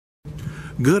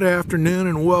Good afternoon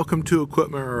and welcome to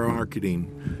Equipment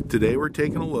Marketing. Today we're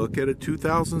taking a look at a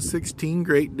 2016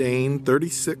 Great Dane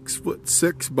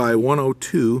 36'6" by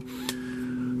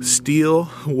 102 steel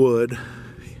wood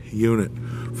unit.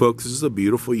 Folks, this is a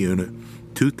beautiful unit.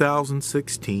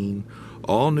 2016,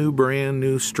 all new, brand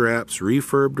new straps,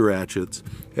 refurbed ratchets.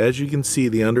 As you can see,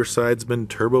 the underside's been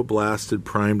turbo blasted,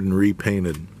 primed, and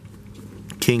repainted.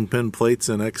 Kingpin plates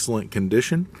in excellent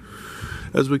condition.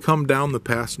 As we come down the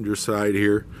passenger side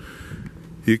here,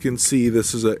 you can see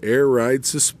this is an air ride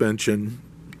suspension,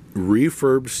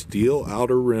 refurbed steel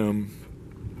outer rim,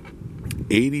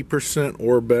 80%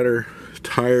 or better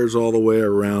tires all the way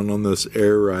around on this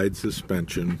air ride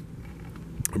suspension.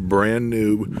 Brand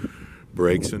new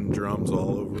brakes and drums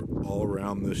all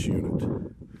around this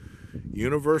unit.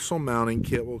 Universal mounting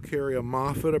kit will carry a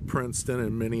Moffett, a Princeton,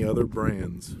 and many other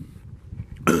brands.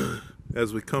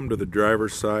 As we come to the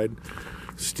driver's side,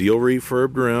 steel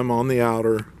refurbed rim on the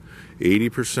outer,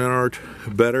 80% or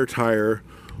better tire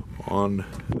on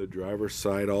the driver's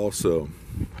side also.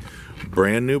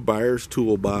 Brand new buyer's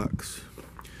toolbox.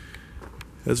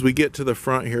 As we get to the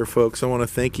front here, folks, I want to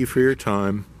thank you for your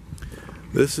time.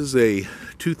 This is a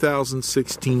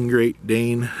 2016 Great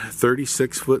Dane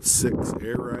 36'6"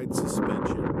 air ride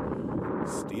suspension,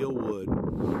 steel wood.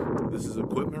 This is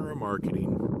Equipment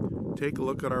Remarketing. Take a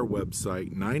look at our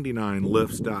website,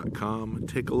 99lifts.com.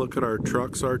 Take a look at our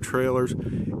trucks, our trailers,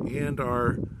 and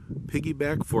our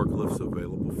piggyback forklifts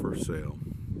available for sale.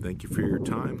 Thank you for your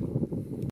time.